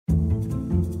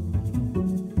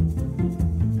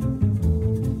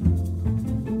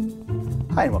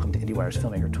Hi, and welcome to IndieWire's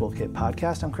Filmmaker Toolkit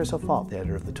podcast. I'm Chris O'Falt, the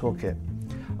editor of the Toolkit.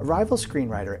 A rival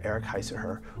screenwriter, Eric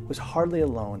Heisserer, was hardly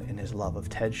alone in his love of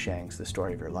Ted Chiang's The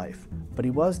Story of Your Life, but he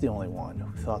was the only one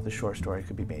who thought the short story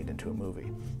could be made into a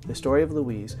movie. The story of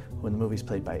Louise, who in the movie is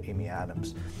played by Amy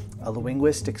Adams, a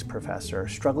linguistics professor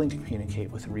struggling to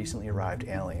communicate with recently arrived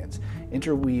aliens,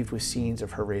 interweaved with scenes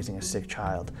of her raising a sick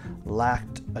child,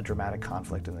 lacked a dramatic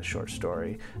conflict in the short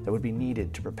story that would be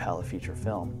needed to propel a feature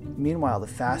film. Meanwhile, the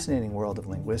fascinating world of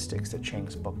linguistics that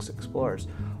Chiang's books explores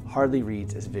hardly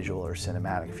reads as visual or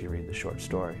cinematic if you read the short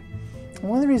story. And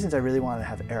one of the reasons I really wanted to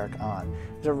have Eric on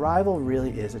is Arrival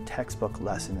really is a textbook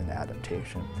lesson in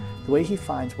adaptation. The way he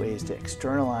finds ways to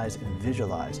externalize and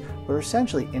visualize what are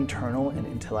essentially internal and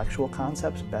intellectual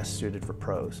concepts best suited for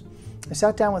prose. I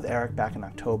sat down with Eric back in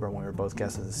October when we were both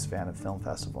guests at the Savannah Film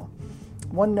Festival.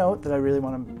 One note that I really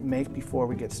want to make before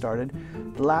we get started: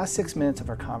 the last 6 minutes of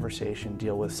our conversation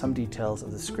deal with some details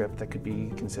of the script that could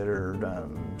be considered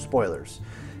spoilers.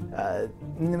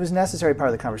 And it was a necessary part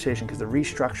of the conversation because the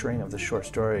restructuring of the short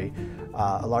story,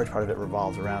 a large part of it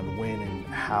revolves around when and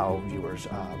how viewers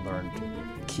learned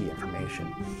key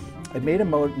information. I made a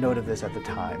note of this at the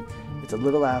time. It's a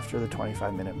little after the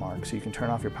 25-minute mark, so you can turn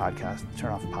off the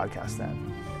podcast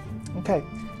then. Okay,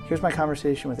 here's my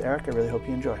conversation with Eric. I really hope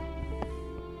you enjoy.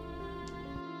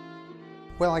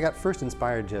 Well, I got first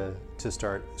inspired to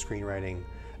start screenwriting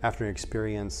after an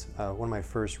experience. One of my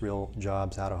first real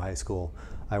jobs out of high school,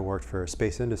 I worked for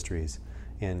Space Industries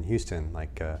in Houston,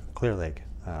 like Clear Lake.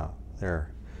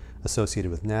 They're associated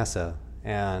with NASA,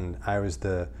 and I was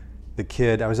the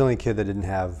only kid that didn't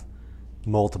have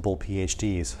multiple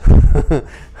PhDs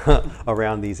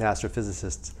around these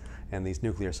astrophysicists and these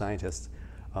nuclear scientists.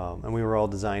 And we were all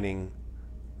designing,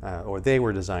 or they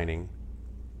were designing,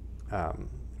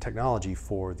 technology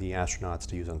for the astronauts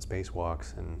to use on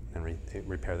spacewalks and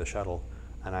repair the shuttle.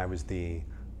 And I was the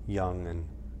young and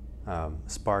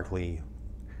sparkly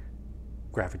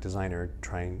graphic designer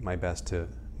trying my best to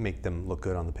make them look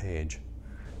good on the page.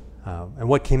 And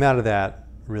what came out of that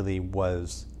really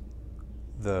was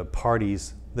the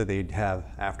parties that they'd have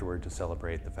afterward to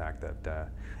celebrate the fact that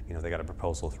they got a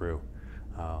proposal through.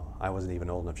 I wasn't even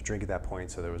old enough to drink at that point,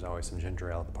 so there was always some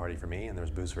ginger ale at the party for me, and there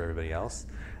was booze for everybody else.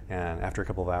 And after a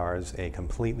couple of hours, a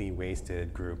completely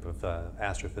wasted group of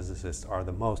astrophysicists are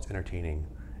the most entertaining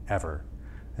ever.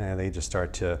 And they just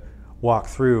start to walk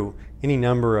through any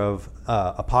number of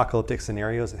apocalyptic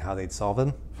scenarios and how they'd solve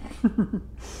them,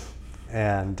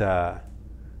 and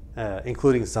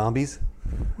including zombies.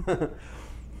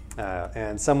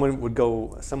 And someone would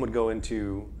go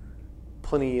into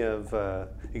plenty of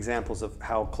examples of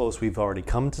how close we've already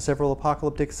come to several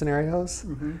apocalyptic scenarios,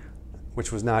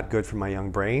 which was not good for my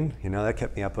young brain. That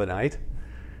kept me up at night.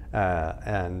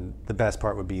 And the best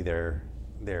part would be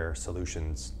their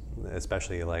solutions,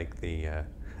 especially like the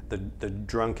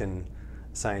drunken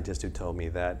scientist who told me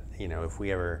that if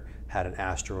we ever had an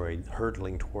asteroid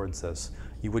hurtling towards us,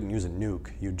 you wouldn't use a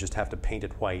nuke. You'd just have to paint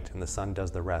it white, and the sun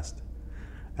does the rest.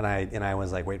 And I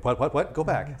was like, wait, what? Go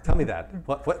back. Tell me that.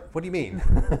 What do you mean?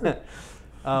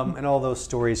 And all those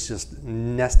stories just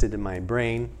nested in my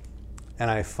brain,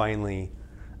 and I finally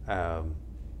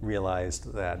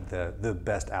realized that the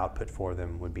best output for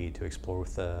them would be to explore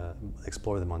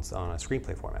them on a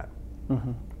screenplay format.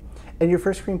 Mm-hmm. And your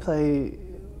first screenplay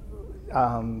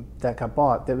that got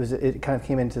bought, it kind of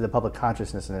came into the public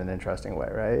consciousness in an interesting way,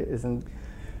 right?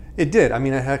 It did. I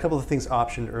mean, I had a couple of things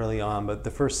optioned early on, but the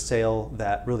first sale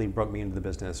that really broke me into the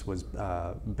business was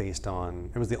based on,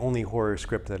 it was the only horror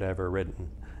script that I'd ever written,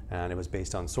 and it was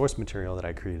based on source material that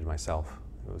I created myself.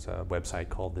 It was a website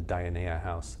called the Dianea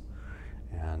House,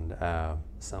 and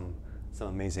some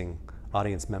amazing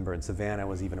audience member in Savannah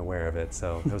was even aware of it,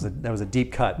 so that was a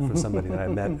deep cut for somebody that I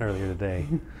met earlier today.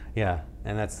 Yeah,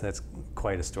 and that's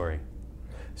quite a story.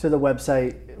 So the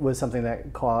website was something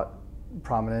that caught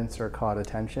prominence or caught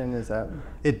attention? Is that?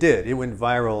 It did. It went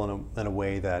viral in a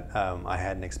way that I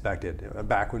hadn't expected.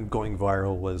 Back when going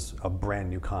viral was a brand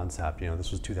new concept,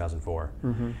 this was 2004,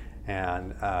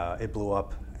 and it blew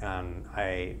up. And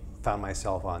I found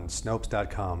myself on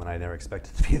Snopes.com, and I never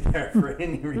expected to be there for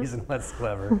any reason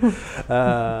whatsoever,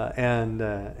 and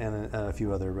a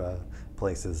few other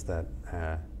places that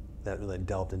really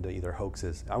delved into either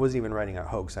hoaxes. I wasn't even writing a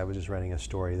hoax. I was just writing a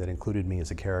story that included me as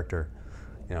a character.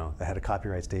 That had a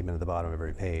copyright statement at the bottom of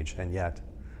every page, and yet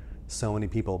so many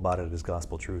people bought it as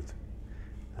gospel truth.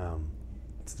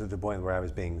 It's to the point where I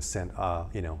was being sent,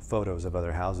 photos of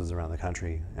other houses around the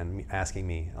country and asking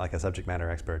me, like a subject matter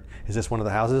expert, is this one of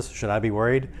the houses? Should I be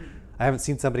worried? I haven't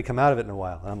seen somebody come out of it in a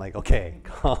while. And I'm like, okay,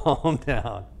 calm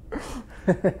down.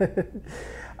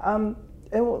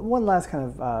 And one last kind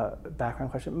of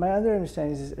background question. My other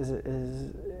understanding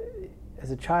is as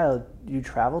a child, you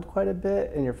traveled quite a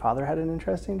bit, and your father had an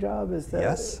interesting job. Is that?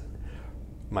 Yes.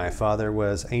 My father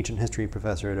was ancient history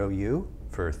professor at OU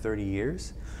for 30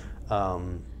 years,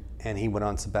 and he went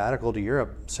on sabbatical to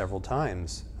Europe several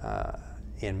times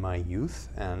in my youth,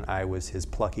 and I was his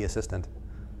plucky assistant.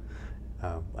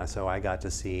 So I got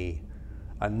to see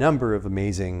a number of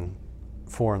amazing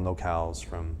foreign locales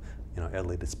from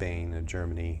Italy to Spain and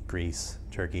Germany, Greece,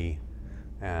 Turkey,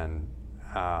 and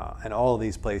all of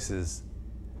these places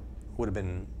would have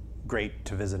been great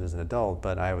to visit as an adult,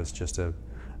 but I was just a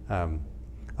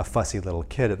fussy little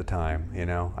kid at the time.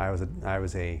 I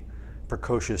was a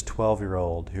precocious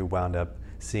 12-year-old who wound up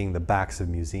seeing the backs of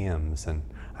museums, and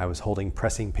I was holding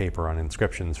pressing paper on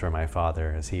inscriptions for my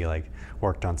father as he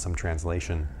worked on some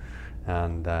translation.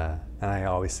 And I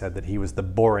always said that he was the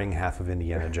boring half of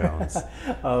Indiana Jones.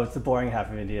 Oh, it's the boring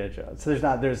half of Indiana Jones. So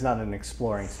there's not an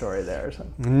exploring story there or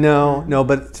something. No,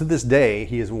 but to this day,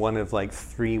 he is one of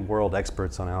 3 world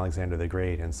experts on Alexander the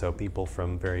Great, and so people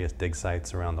from various dig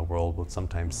sites around the world would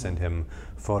sometimes send him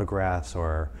photographs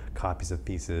or copies of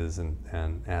pieces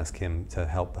and ask him to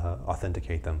help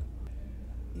authenticate them.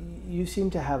 You seem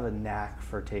to have a knack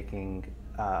for taking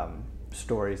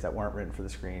stories that weren't written for the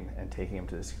screen and taking them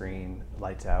to the screen,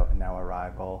 Lights Out and now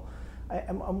Arrival.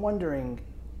 I'm wondering,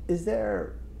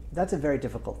 that's a very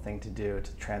difficult thing to do,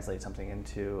 to translate something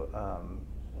into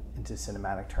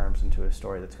cinematic terms, into a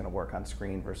story that's going to work on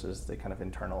screen versus the kind of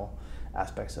internal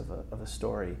aspects of a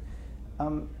story.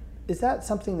 Is that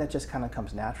something that just kind of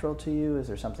comes natural to you? Is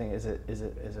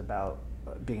it about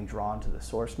being drawn to the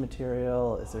source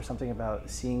material? Is there something about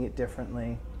seeing it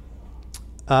differently?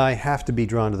 I have to be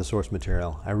drawn to the source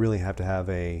material. I really have to have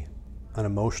an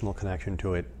emotional connection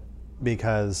to it,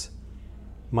 because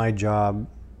my job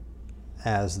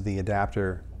as the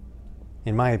adapter,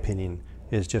 in my opinion,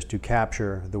 is just to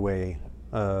capture the way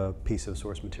a piece of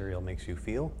source material makes you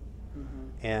feel,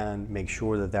 and make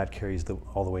sure that carries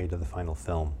all the way to the final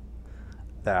film.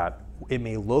 That it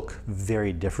may look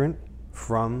very different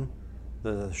from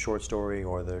the short story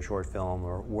or the short film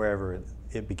or wherever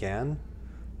it began,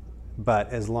 but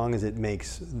as long as it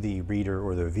makes the reader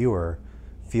or the viewer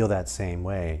feel that same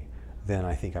way, then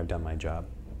I think I've done my job.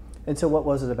 And so what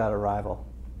was it about Arrival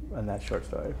in that short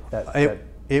story?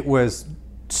 It was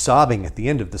sobbing at the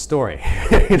end of the story.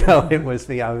 It was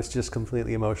me. I was just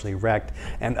completely emotionally wrecked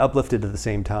and uplifted at the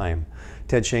same time.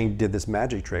 Ted Chiang did this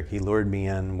magic trick. He lured me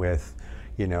in with,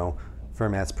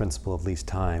 Fermat's principle of least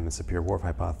time and Sapir-Whorf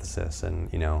hypothesis and,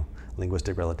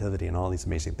 linguistic relativity and all these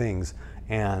amazing things.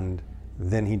 And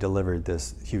then he delivered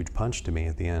this huge punch to me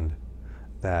at the end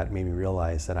that made me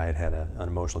realize that I had an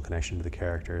emotional connection to the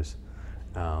characters.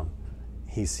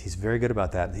 He's very good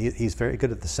about that. He's very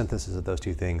good at the synthesis of those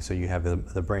two things. So you have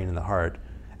the brain and the heart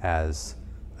as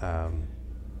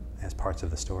parts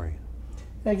of the story.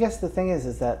 I guess the thing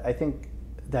is that I think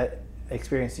that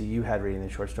experience that you had reading the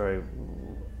short story,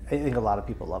 I think a lot of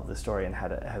people love the story and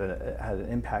had an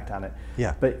impact on it.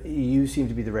 Yeah. But you seem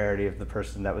to be the rarity of the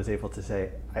person that was able to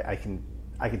say, I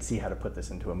can see how to put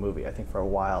this into a movie. I think for a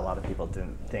while a lot of people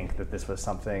didn't think that this was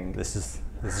something. This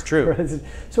is true.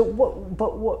 So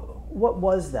what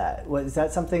was that? Was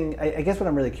that something? I guess what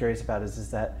I'm really curious about is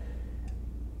that,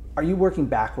 are you working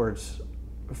backwards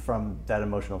from that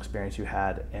emotional experience you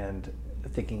had and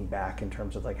thinking back in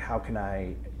terms of how can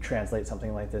I translate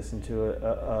something like this into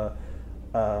a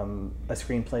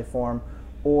screenplay form,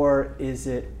 or is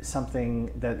it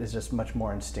something that is just much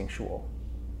more instinctual?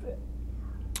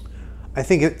 I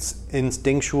think it's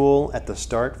instinctual at the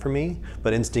start for me,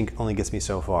 but instinct only gets me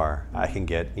so far. I can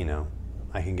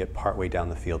get partway down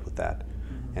the field with that,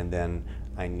 and then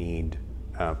I need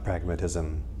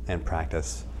pragmatism and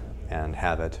practice and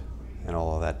habit and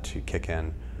all of that to kick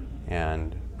in,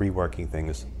 and reworking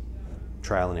things,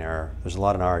 trial and error. There's a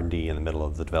lot of R&D in the middle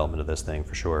of the development of this thing,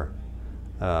 for sure.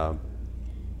 And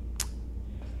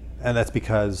that's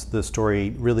because the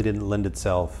story really didn't lend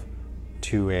itself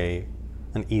to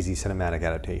an easy cinematic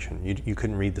adaptation. You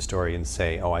couldn't read the story and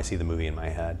say, oh, I see the movie in my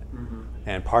head.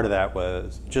 And part of that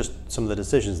was just some of the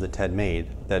decisions that Ted made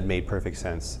that made perfect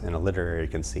sense in a literary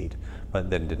conceit, but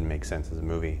then didn't make sense as a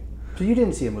movie. So you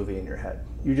didn't see a movie in your head.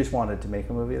 You just wanted to make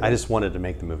a movie? I just wanted to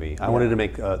make the movie. I wanted to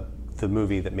make the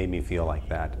movie that made me feel like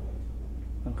that.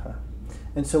 Okay.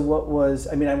 And so what was,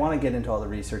 I want to get into all the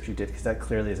research you did, because that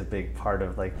clearly is a big part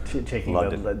of taking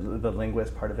the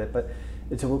linguist part of it, but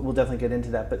so we'll definitely get into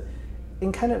that. But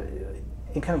in kind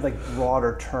of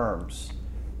broader terms,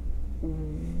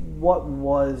 what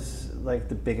was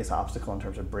the biggest obstacle in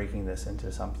terms of breaking this into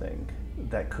something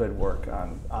that could work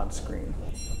on screen?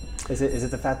 Is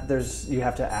it the fact that you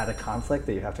have to add a conflict,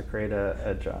 that you have to create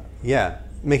a job? Yeah,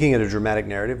 making it a dramatic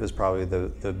narrative is probably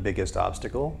the biggest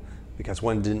obstacle, because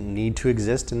one didn't need to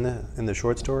exist in the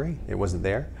short story. It wasn't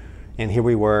there. And here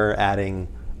we were adding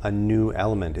a new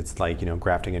element. It's like,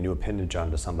 grafting a new appendage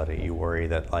onto somebody. You worry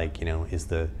that, like, is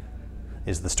the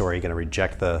story going to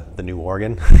reject the new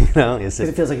organ? Because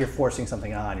it feels like you're forcing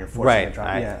something on. You're forcing a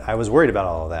drama. I was worried about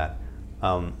all of that.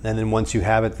 And then once you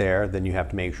have it there, then you have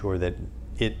to make sure that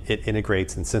it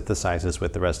integrates and synthesizes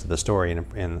with the rest of the story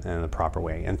in the proper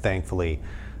way. And thankfully,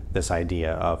 this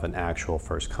idea of an actual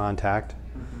first contact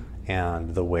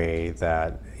and the way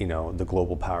that the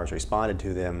global powers responded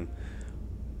to them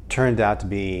turned out to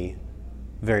be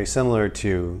very similar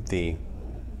to the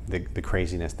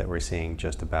craziness that we're seeing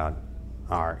just about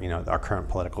our current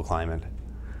political climate.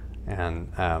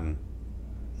 And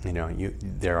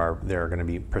there are going to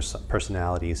be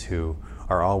personalities who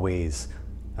are always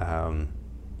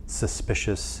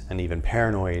suspicious and even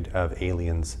paranoid of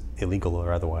aliens, illegal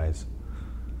or otherwise.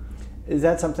 Is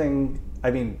that something?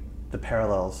 I mean, the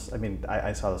parallels. I mean,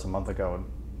 I saw this a month ago,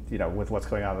 and with what's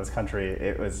going on in this country,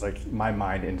 it was like my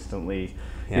mind instantly.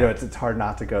 It's hard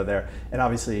not to go there. And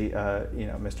obviously,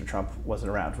 Mr. Trump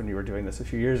wasn't around when you were doing this a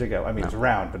few years ago. I mean, he was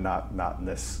around, but not in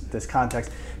this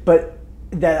context. But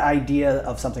that idea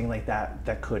of something like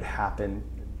that could happen,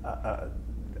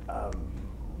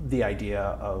 the idea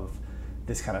of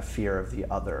this kind of fear of the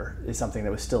other is something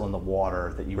that was still in the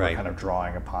water that you were kind of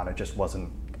drawing upon. It just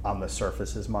wasn't on the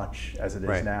surface as much as it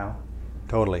is now.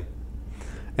 Totally.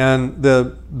 And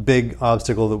the big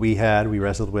obstacle that we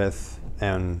wrestled with,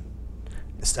 and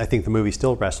I think the movie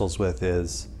still wrestles with,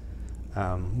 is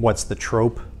what's the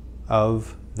trope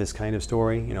of this kind of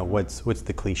story? What's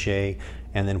the cliche,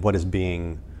 and then what is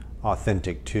being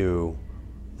authentic to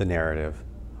the narrative?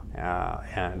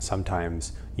 And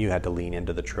sometimes you had to lean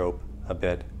into the trope a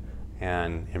bit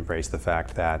and embrace the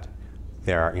fact that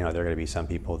there are going to be some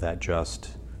people that just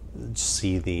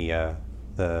see the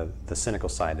cynical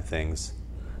side of things,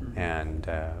 and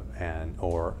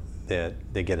or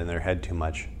that they get in their head too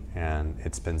much, and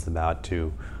it spins them out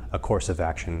to a course of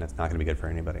action that's not going to be good for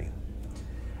anybody.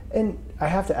 And I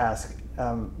have to ask,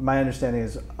 my understanding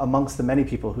is amongst the many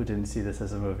people who didn't see this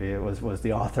as a movie, it was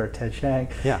the author, Ted Chiang.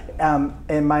 Yeah.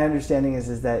 And my understanding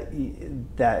is that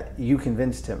you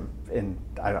convinced him in,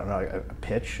 I don't know, a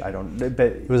pitch. But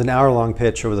it was an hour-long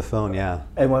pitch over the phone. Yeah.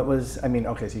 And what was? I mean,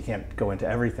 okay, so you can't go into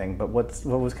everything, but what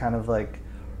was kind of like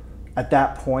at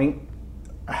that point?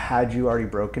 Had you already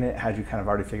broken it? Had you kind of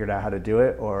already figured out how to do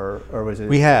it, or was it?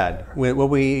 We had. What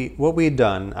we had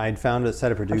done. I'd found a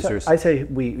set of producers. I say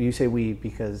we. You say we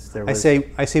because there was.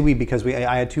 I say we because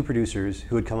I had two producers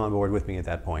who had come on board with me at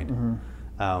that point.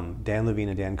 Dan Levine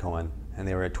and Dan Cohen, and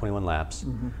they were at 21 Laps,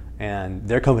 and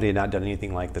their company had not done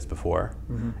anything like this before.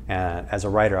 And as a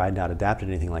writer, I had not adapted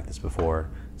anything like this before.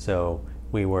 So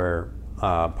we were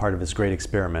part of this great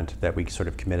experiment that we sort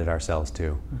of committed ourselves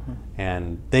to.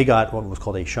 And they got what was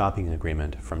called a shopping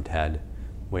agreement from Ted,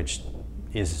 which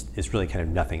is really kind of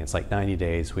nothing. It's like 90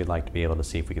 days. We'd like to be able to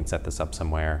see if we can set this up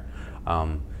somewhere.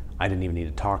 I didn't even need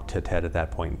to talk to Ted at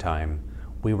that point in time.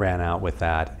 We ran out with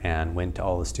that and went to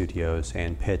all the studios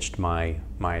and pitched my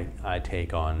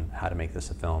take on how to make this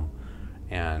a film.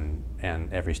 And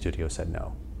every studio said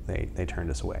no. They turned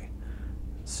us away.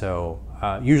 So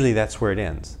usually that's where it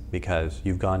ends, because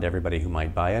you've gone to everybody who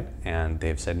might buy it and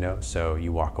they've said no, so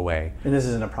you walk away. And this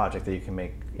isn't a project that you can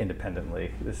make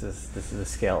independently. This is the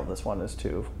scale of this one is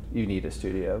too. You need a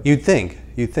studio. You'd think,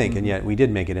 and yet we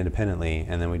did make it independently,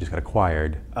 and then we just got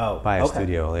acquired by a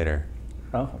studio later.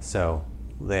 Oh. So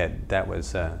that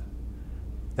was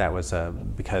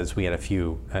because we had a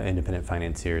few independent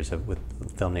financiers with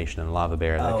Film Nation and Lava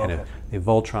Bear that they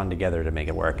Voltron together to make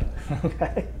it work.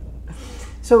 Okay.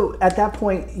 So at that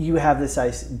point, you have this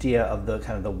idea of the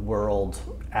kind of the world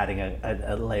adding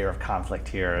a layer of conflict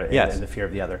here, and the fear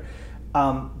of the other.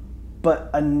 But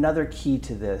another key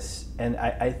to this, and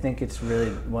I think it's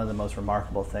really one of the most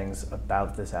remarkable things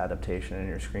about this adaptation in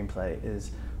your screenplay,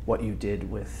 is what you did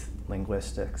with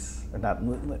linguistics. Or not,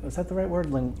 was that the right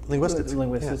word? Linguistics.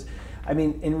 Linguistics. Yeah. I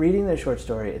mean, in reading the short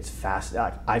story, it's fast.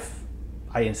 I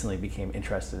instantly became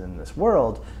interested in this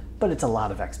world. But it's a lot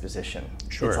of exposition.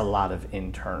 Sure. It's a lot of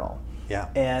internal. Yeah.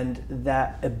 And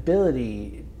that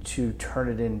ability to turn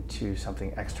it into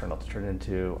something external, to turn it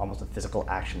into almost a physical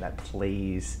action that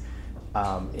plays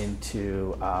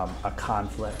into a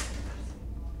conflict,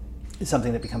 is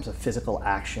something that becomes a physical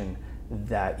action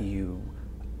that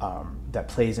that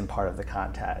plays in part of the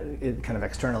contact. It kind of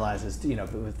externalizes,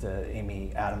 with the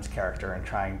Amy Adams character and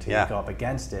trying to go up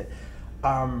against it.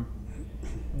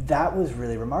 that was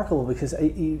really remarkable because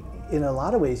in a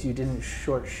lot of ways you didn't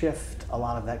short shift a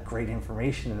lot of that great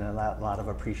information and a lot of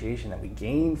appreciation that we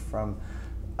gained from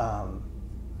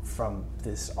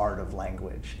this art of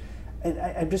language. And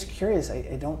I'm just curious,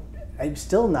 I'm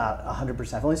still not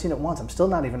 100%, I've only seen it once, I'm still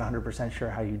not even 100% sure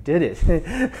how you did it.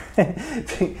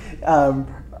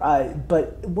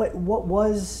 But what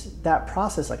was that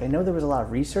process like? I know there was a lot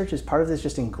of research. Is part of this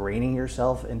just ingraining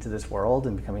yourself into this world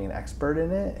and becoming an expert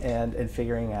in it and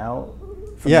figuring out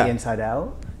from the inside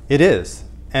out? It is.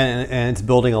 And it's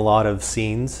building a lot of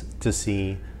scenes to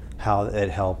see how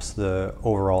it helps the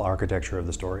overall architecture of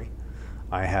the story.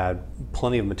 I had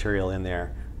plenty of material in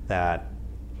there that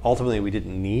ultimately we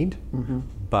didn't need,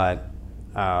 but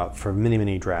for many,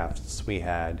 many drafts we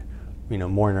had,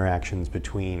 more interactions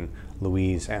between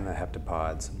Louise and the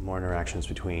heptapods, more interactions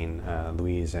between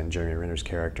Louise and Jeremy Renner's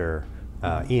character,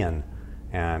 Ian,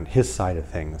 and his side of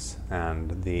things,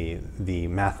 and the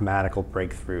mathematical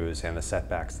breakthroughs and the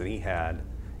setbacks that he had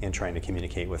in trying to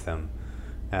communicate with them.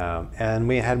 And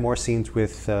we had more scenes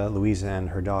with Louise and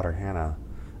her daughter, Hannah,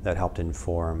 that helped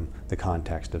inform the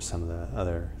context of some of the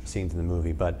other scenes in the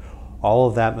movie. But all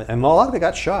of that, and a lot of it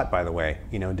got shot, by the way.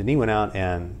 Denis went out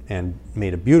and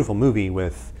made a beautiful movie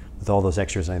with all those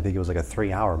extras, and I think it was like a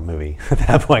 3-hour movie at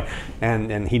that point.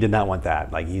 And he did not want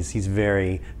that. Like he's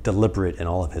very deliberate in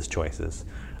all of his choices.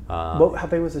 How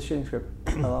big was the shooting script?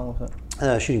 How long was it?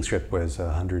 The shooting script was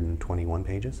 121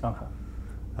 pages. Okay.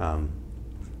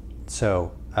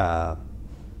 So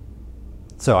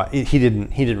he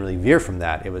didn't really veer from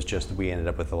that. It was just we ended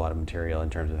up with a lot of material in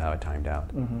terms of how it timed out.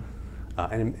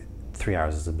 And 3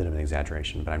 hours is a bit of an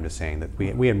exaggeration, but I'm just saying that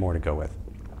we had more to go with.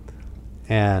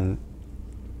 And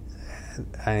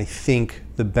I think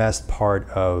the best part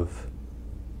of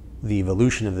the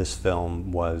evolution of this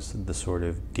film was the sort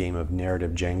of game of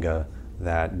narrative Jenga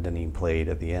that Denis played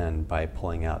at the end by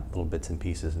pulling out little bits and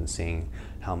pieces and seeing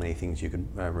how many things you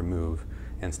could remove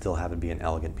and still have it be an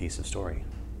elegant piece of story.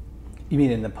 You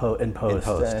mean in post. And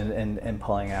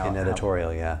pulling out? In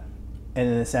editorial, yeah. And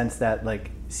in the sense that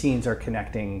like scenes are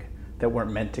connecting that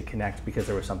weren't meant to connect because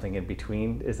there was something in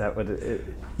between? Is that what it?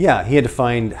 Yeah, he had to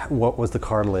find what was the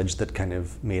cartilage that kind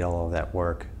of made all of that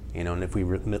work. And if we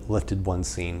lifted one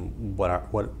scene,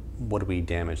 what do we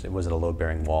damage? Was it a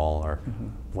load-bearing wall, or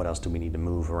what else do we need to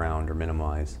move around or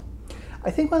minimize?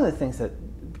 I think one of the things that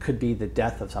could be the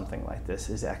death of something like this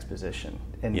is exposition,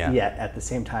 and yet at the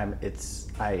same time, it's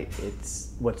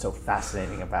what's so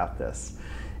fascinating about this.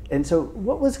 And so,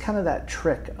 what was kind of that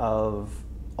trick of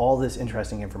all this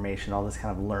interesting information, all this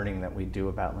kind of learning that we do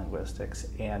about linguistics,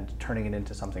 and turning it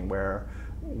into something where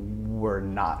we're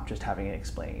not just having it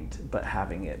explained, but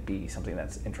having it be something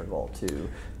that's integral to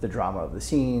the drama of the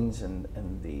scenes and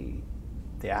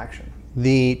the action?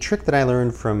 The trick that I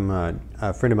learned from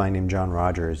a friend of mine named John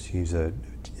Rogers, he's a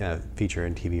feature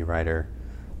and TV writer.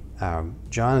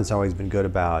 John has always been good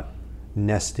about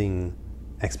nesting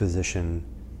exposition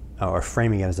or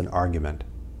framing it as an argument.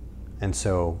 And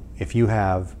so if you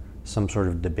have some sort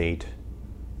of debate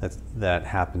that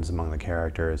happens among the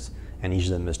characters, and each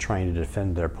of them is trying to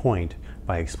defend their point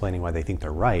by explaining why they think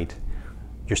they're right,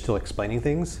 you're still explaining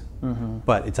things,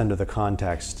 but it's under the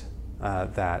context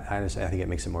that I think it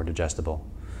makes it more digestible.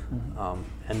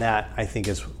 And that, I think,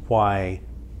 is why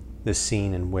there's a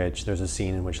scene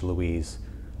in which Louise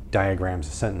diagrams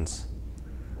a sentence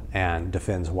and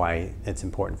defends why it's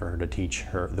important for her to teach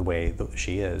her the way that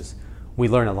she is. We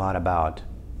learn a lot about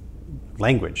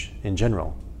language in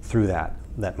general through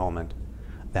that moment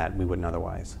that we wouldn't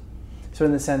otherwise. So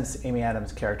in the sense, Amy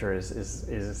Adams' character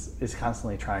is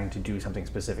constantly trying to do something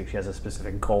specific. She has a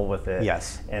specific goal with it.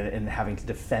 Yes. And having to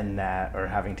defend that, or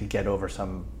having to get over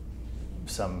some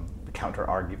counter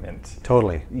argument.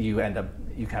 Totally. You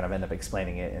kind of end up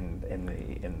explaining it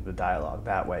in the dialogue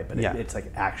that way, but it's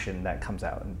like action that comes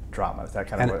out in drama. Is that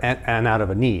kind of and out of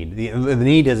a need. The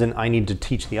need isn't I need to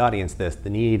teach the audience this. The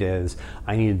need is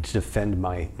I need to defend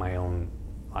my own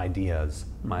ideas.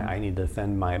 I need to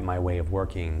defend my way of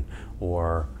working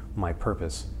or my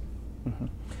purpose.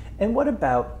 And what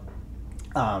about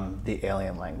the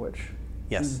alien language?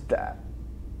 Yes. That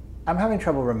I'm having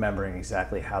trouble remembering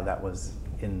exactly how that was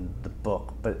in the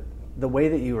book, but the way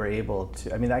that you were able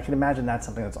to, I can imagine that's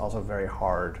something that's also very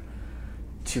hard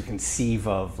to conceive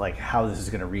of, like how this is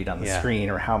going to read on the screen,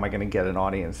 or how am I going to get an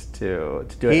audience to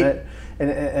do it.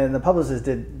 And the publicist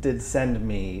did send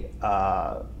me,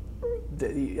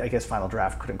 I guess Final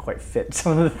Draft couldn't quite fit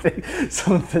some of the things.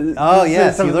 Oh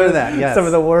yes, you learned that. Yes, some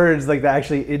of the words like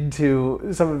actually into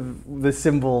some of the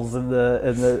symbols and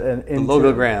the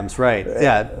logograms. Right.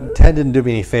 Yeah, Ted didn't do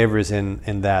me any favors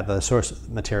in that. The source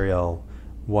material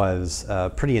was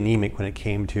pretty anemic when it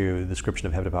came to the description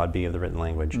of heptapod B of the written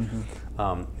language.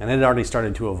 And it had already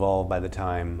started to evolve by the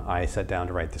time I sat down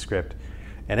to write the script.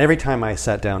 And every time I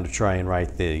sat down to try and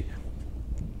write the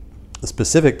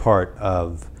specific part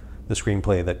of the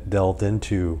screenplay that delved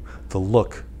into the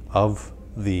look of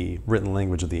the written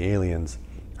language of the aliens,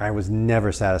 I was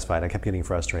never satisfied. I kept getting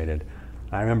frustrated.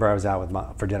 I remember I was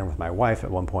out for dinner with my wife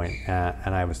at one point,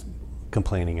 and I was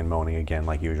complaining and moaning again,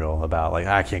 like usual, about like,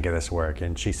 I can't get this to work.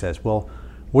 And she says, "Well,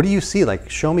 what do you see? Like,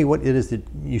 show me what it is that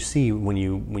you see when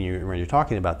you're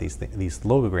talking about these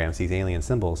logograms, these alien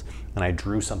symbols." And I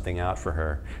drew something out for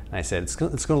her, and I said, "It's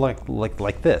going to look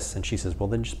like this." And she says, "Well,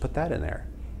 then just put that in there."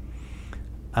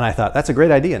 And I thought, that's a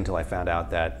great idea, until I found out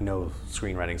that no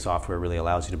screenwriting software really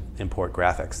allows you to import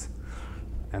graphics.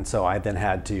 And so I then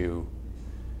had to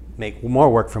make more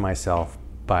work for myself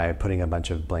by putting a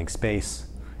bunch of blank space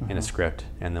in a script.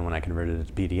 And then when I converted it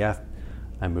to PDF,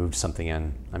 I moved something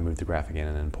in, I moved the graphic in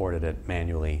and imported it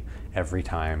manually every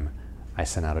time I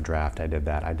sent out a draft. I did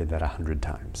that 100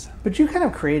 times. But you kind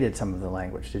of created some of the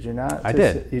language, did you not? I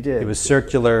did. You did. It was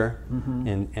circular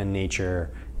in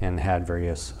nature and had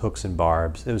various hooks and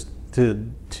barbs. It was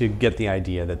to get the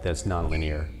idea that that's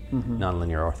nonlinear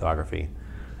orthography.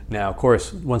 Now, of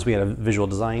course, once we had a visual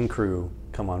design crew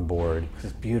come on board,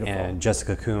 it's beautiful, and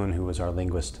Jessica Kuhn, who was our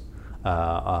linguist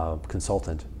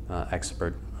consultant,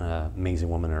 expert, amazing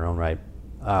woman in her own right,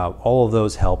 all of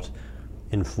those helped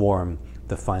inform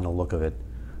the final look of it.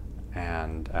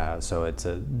 And so it's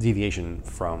a deviation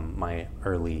from my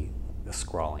early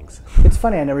scrawlings. It's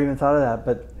funny, I never even thought of that,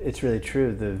 but it's really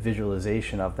true. The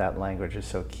visualization of that language is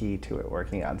so key to it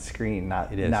working on screen,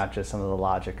 not just some of the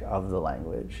logic of the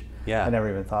language. Yeah. I never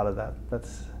even thought of that.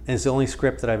 And it's the only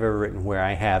script that I've ever written where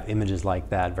I have images like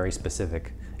that, very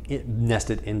specific,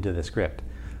 nested into the script.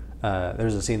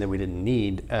 There's a scene that we didn't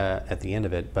need at the end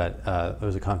of it, but there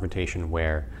was a confrontation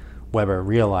where Weber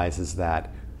realizes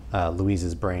that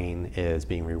Louise's brain is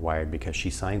being rewired because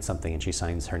she signs something, and she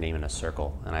signs her name in a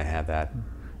circle, and I have that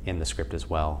in the script as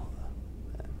well.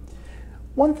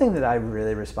 One thing that I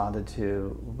really responded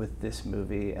to with this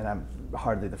movie, and I'm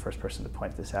hardly the first person to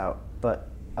point this out, but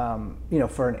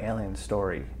for an alien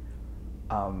story,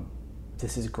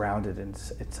 this is grounded in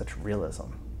such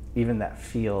realism. Even that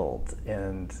field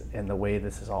and the way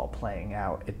this is all playing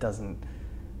out, it doesn't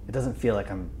feel like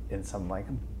I'm in some like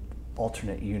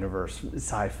alternate universe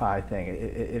sci-fi thing.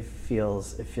 It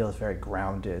feels very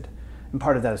grounded, and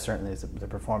part of that is certainly the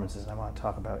performances. And I want to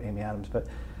talk about Amy Adams, but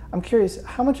I'm curious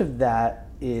how much of that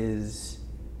is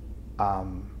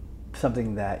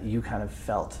something that you kind of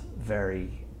felt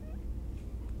very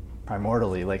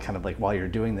primordially, like kind of like while you're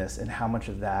doing this, and how much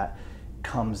of that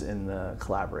comes in the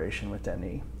collaboration with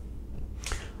Denis?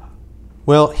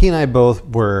 Well, he and I both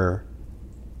were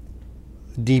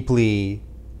deeply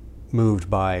moved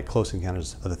by Close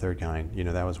Encounters of the Third Kind.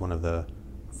 That was one of the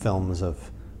films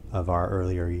of our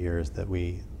earlier years that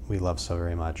we loved so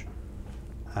very much.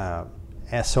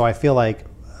 So I feel like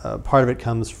part of it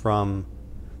comes from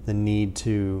the need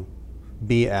to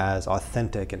be as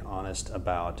authentic and honest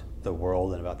about the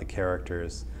world and about the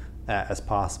characters as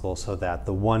possible, so that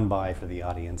the one buy for the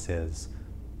audience is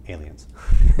aliens.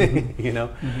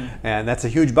 And that's a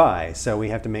huge buy, so we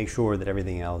have to make sure that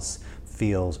everything else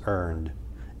feels earned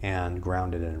and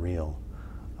grounded and real.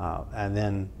 And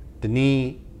then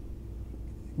Denis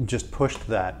just pushed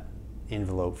that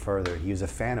envelope further. He was a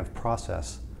fan of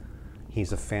process.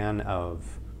 He's a fan of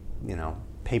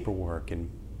paperwork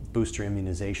and booster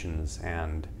immunizations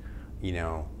and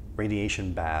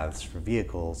radiation baths for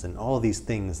vehicles and all of these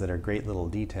things that are great little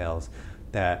details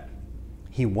that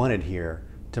he wanted here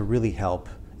to really help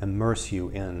immerse you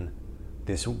in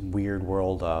this weird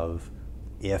world of,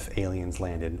 if aliens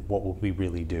landed, what would we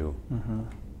really do?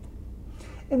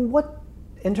 And what,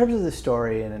 in terms of the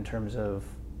story and in terms of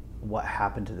what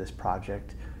happened to this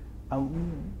project,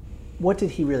 what did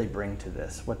he really bring to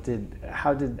this?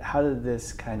 How did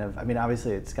this kind of, I mean,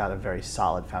 obviously it's got a very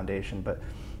solid foundation, but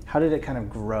how did it kind of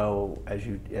grow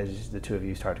as the two of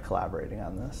you started collaborating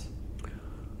on this?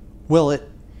 Well,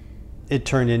 it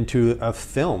turned into a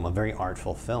film, a very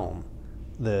artful film.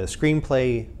 The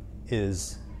screenplay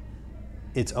is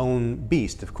its own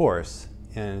beast, of course,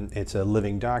 and it's a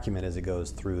living document as it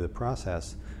goes through the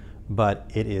process, but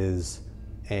it is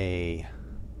a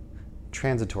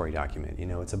transitory document.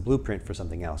 It's a blueprint for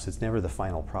something else. It's never the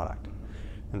final product.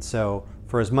 And so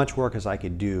for as much work as I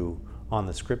could do on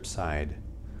the script side,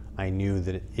 I knew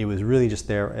that it was really just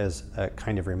there as a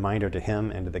kind of reminder to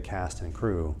him and to the cast and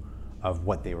crew of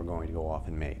what they were going to go off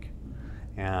and make.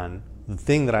 And the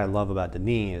thing that I love about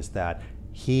Denis is that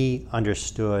he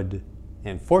understood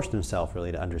and forced himself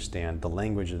really to understand the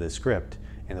language of the script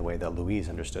in the way that Louise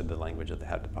understood the language of the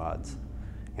heptapods.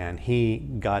 And he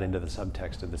got into the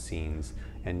subtext of the scenes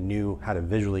and knew how to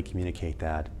visually communicate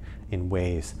that in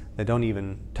ways that don't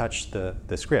even touch the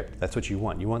script. That's what you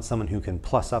want. You want someone who can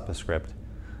plus up a script,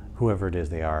 whoever it is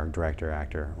they are, director,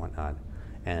 actor, whatnot,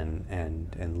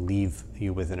 and leave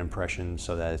you with an impression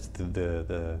so that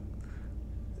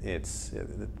it's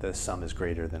the sum is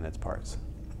greater than its parts.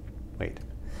 Wait.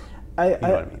 You know what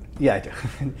I mean? Yeah, I do.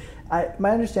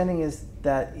 My understanding is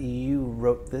that you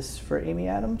wrote this for Amy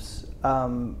Adams. I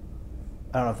don't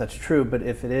know if that's true, but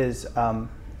if it is,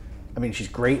 I mean, she's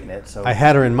great in it. So I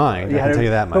had her in mind. I can tell you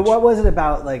that much. But what was it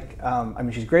about? Like, I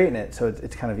mean, she's great in it, so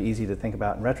it's kind of easy to think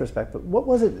about in retrospect. But what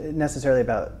was it necessarily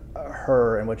about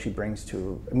her and what she brings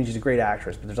to? I mean, she's a great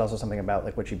actress, but there's also something about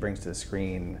like what she brings to the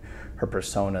screen, her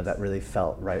persona that really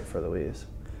felt right for Louise.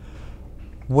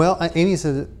 Well, Amy's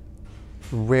a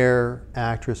rare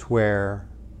actress where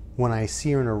when I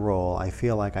see her in a role, I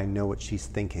feel like I know what she's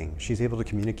thinking. She's able to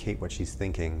communicate what she's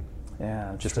thinking.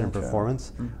 Yeah, just in her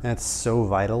performance. Mm-hmm. And that's so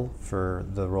vital for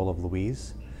the role of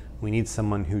Louise. We need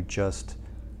someone who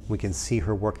we can see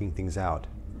her working things out.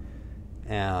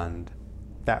 And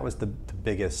that was the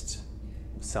biggest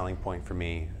selling point for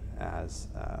me as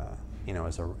a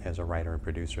writer and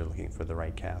producer looking for the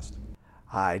right cast.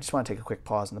 I just want to take a quick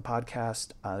pause in the podcast.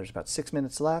 There's about 6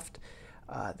 minutes left.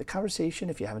 The conversation,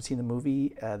 if you haven't seen the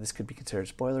movie, this could be considered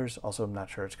spoilers. Also, I'm not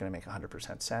sure it's going to make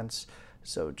 100% sense.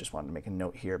 So just wanted to make a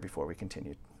note here before we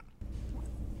continue.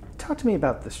 Talk to me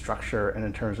about the structure and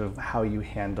in terms of how you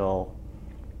handle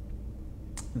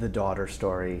the daughter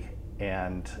story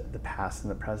and the past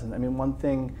and the present. I mean, one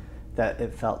thing that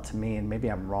it felt to me, and maybe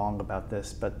I'm wrong about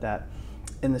this, but that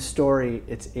in the story,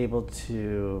 it's able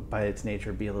to, by its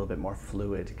nature, be a little bit more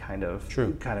fluid, kind of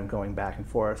going back and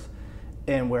forth.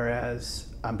 And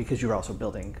whereas, because you're also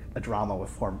building a drama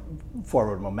with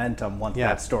forward momentum, once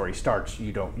that story starts,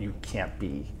 you can't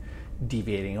be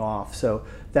deviating off. So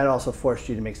that also forced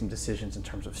you to make some decisions in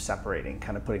terms of separating,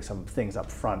 kind of putting some things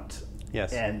up front,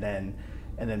 and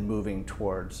then moving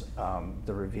towards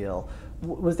the reveal.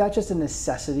 Was that just a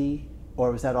necessity,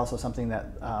 or was that also something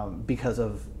that because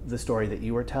of the story that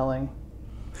you were telling?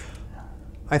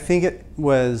 I think it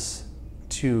was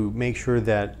to make sure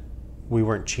that we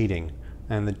weren't cheating.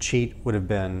 And the cheat would have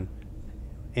been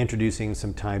introducing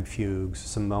some time fugues,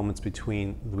 some moments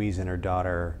between Louise and her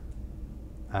daughter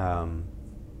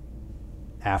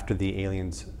after the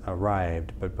aliens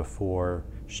arrived, but before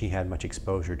she had much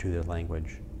exposure to their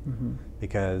language. Mm-hmm.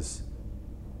 Because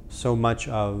so much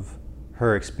of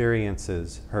her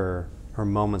experiences, her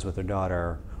moments with her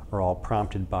daughter, are all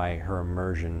prompted by her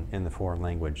immersion in the foreign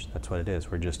language. That's what it is.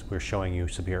 We're showing you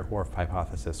Sapir-Whorf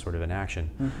hypothesis sort of in action.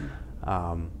 Mm-hmm.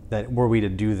 That were we to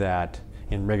do that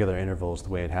in regular intervals the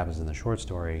way it happens in the short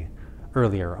story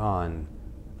earlier on,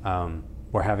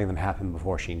 we're having them happen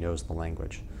before she knows the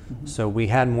language. Mm-hmm. So we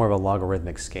had more of a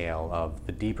logarithmic scale of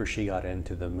the deeper she got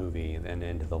into the movie and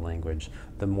into the language,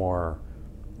 the more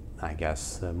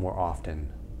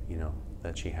often,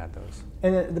 that she had those.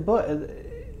 And the book,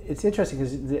 it's interesting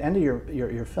because the end of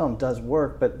your film does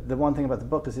work, but the one thing about the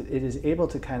book is it is able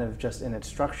to kind of just in its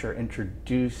structure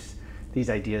introduce these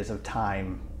ideas of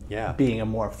time being a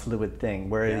more fluid thing,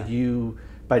 whereas you,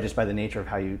 by the nature of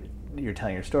how you're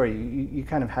telling your story, you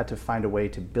kind of had to find a way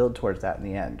to build towards that in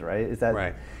the end, right? Is that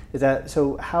right? Is that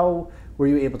so? How were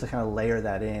you able to kind of layer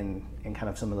that in kind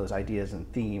of some of those ideas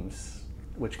and themes,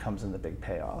 which comes in the big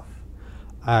payoff?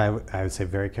 I would say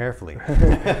very carefully,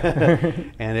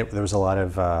 and there was a lot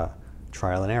of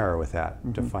trial and error with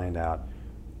that to find out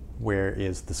where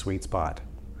is the sweet spot,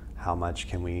 how much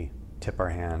can we tip our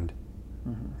hand.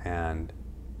 Mm-hmm. And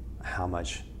how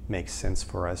much makes sense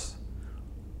for us.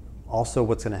 Also,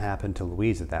 what's going to happen to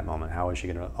Louise at that moment? How is she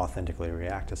going to authentically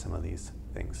react to some of these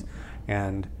things?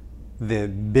 And the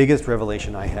biggest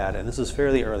revelation I had, and this was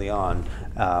fairly early on,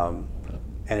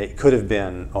 and it could have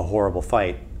been a horrible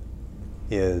fight,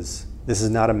 is this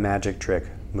is not a magic trick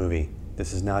movie.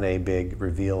 This is not a big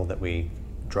reveal that we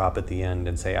drop at the end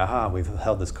and say, aha, we've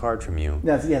held this card from you.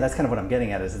 That's kind of what I'm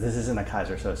getting at, is this isn't a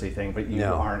Kaiser Soze thing, but you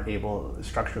aren't able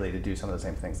structurally to do some of the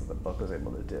same things that the book was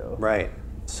able to do. Right.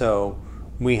 So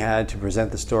we had to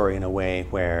present the story in a way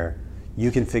where you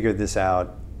can figure this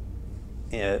out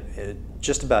at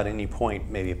just about any point,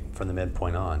 maybe from the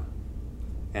midpoint on,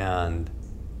 and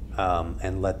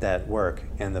let that work.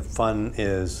 And the fun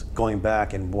is going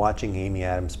back and watching Amy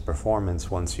Adams'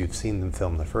 performance once you've seen them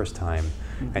film the first time.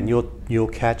 Mm-hmm. And you'll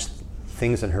catch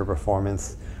things in her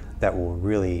performance that will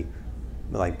really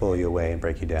blow you away and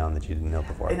break you down that you didn't know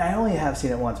before. And I only have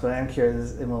seen it once, but I am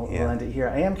curious, and we'll end it here.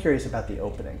 I am curious about the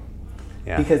opening.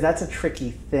 Yeah. Because that's a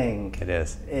tricky thing. It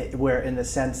is. Where in the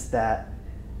sense that,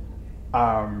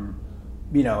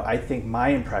 you know, I think my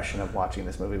impression of watching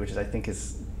this movie, which is I think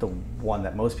is the one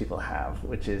that most people have,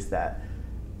 which is that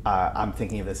I'm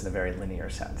thinking of this in a very linear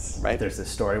sense. Right. There's this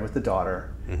story with the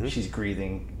daughter. She's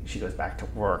grieving. She goes back to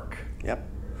work. Yep.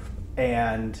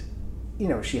 And, you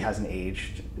know, she hasn't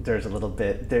aged. There's a little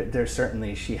bit, there's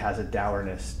certainly, she has a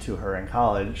dourness to her in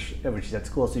college when she's at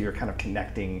school, so you're kind of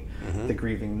connecting the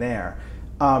grieving there.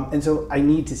 And so I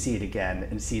need to see it again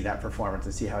and see that performance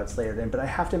and see how it's layered in. But I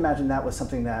have to imagine that was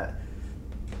something that,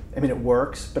 I mean, it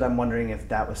works, but I'm wondering if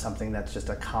that was something that's just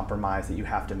a compromise that you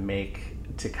have to make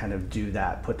to kind of do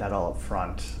that, put that all up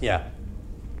front. Yeah.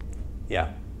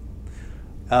 Yeah.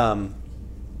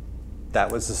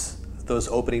 That was those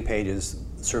opening pages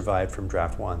survived from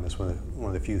draft one. That's one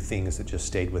of the few things that just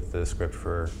stayed with the script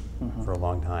for a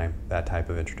long time. That type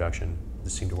of introduction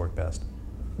just seemed to work best.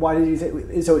 Why did you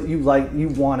think so? You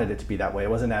wanted it to be that way. It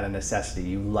wasn't out of necessity.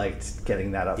 You liked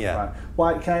getting that up front.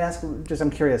 Why? Can I ask? Just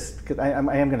I'm curious because I am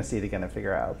going to see it again and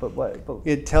figure out. But what?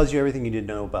 It tells you everything you didn't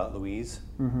know about Louise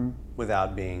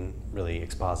without being really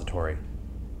expository.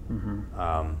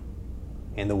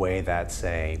 In the way that,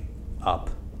 say, Up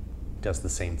does the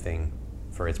same thing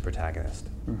for its protagonist.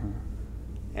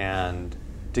 And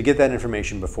to get that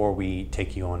information before we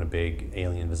take you on a big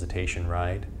alien visitation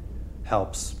ride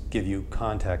helps give you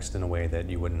context in a way that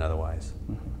you wouldn't otherwise.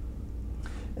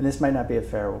 And this might not be a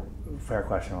fair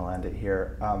question. I'll end it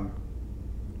here.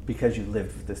 Because you've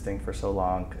lived with this thing for so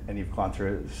long and you've gone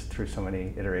through so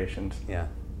many iterations. Yeah.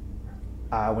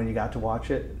 When you got to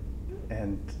watch it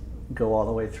and go all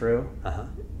the way through,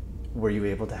 were you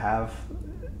able to have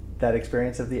that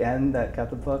experience of the end that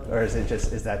got the book, or is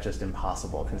that just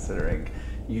impossible considering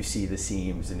you see the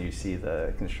seams and you see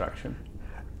the construction?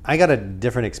 I got a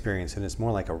different experience, and it's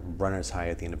more like a runner's high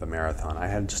at the end of a marathon. I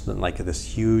had just like this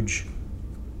huge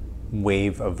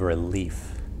wave of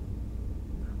relief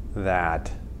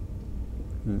that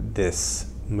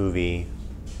this movie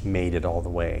made it all the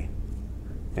way.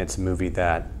 It's a movie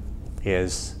that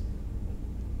is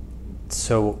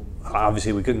so,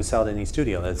 obviously we couldn't sell it to any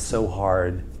studio. It's so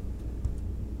hard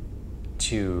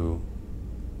to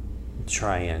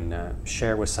try and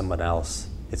share with someone else.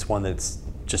 It's one that's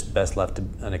just best left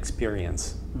an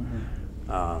experience.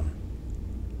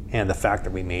 And the fact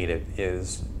that we made it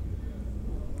is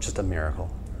just a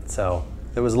miracle. So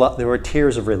there were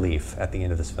tears of relief at the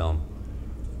end of this film.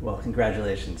 Well,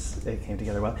 congratulations! It came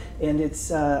together well, and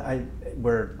it's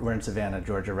we're in Savannah,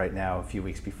 Georgia, right now. A few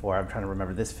weeks before, I'm trying to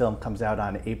remember. This film comes out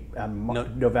on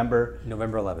November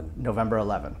 11. November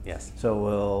 11. Yes. So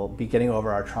we'll be getting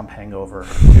over our Trump hangover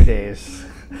in 2 days,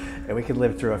 and we can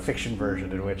live through a fiction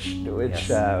version in which yes.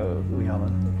 We all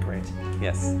know. Great.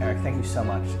 Yes. Eric, thank you so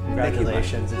much.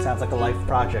 Congratulations! It sounds like a life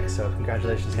project, so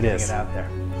congratulations for getting it out there.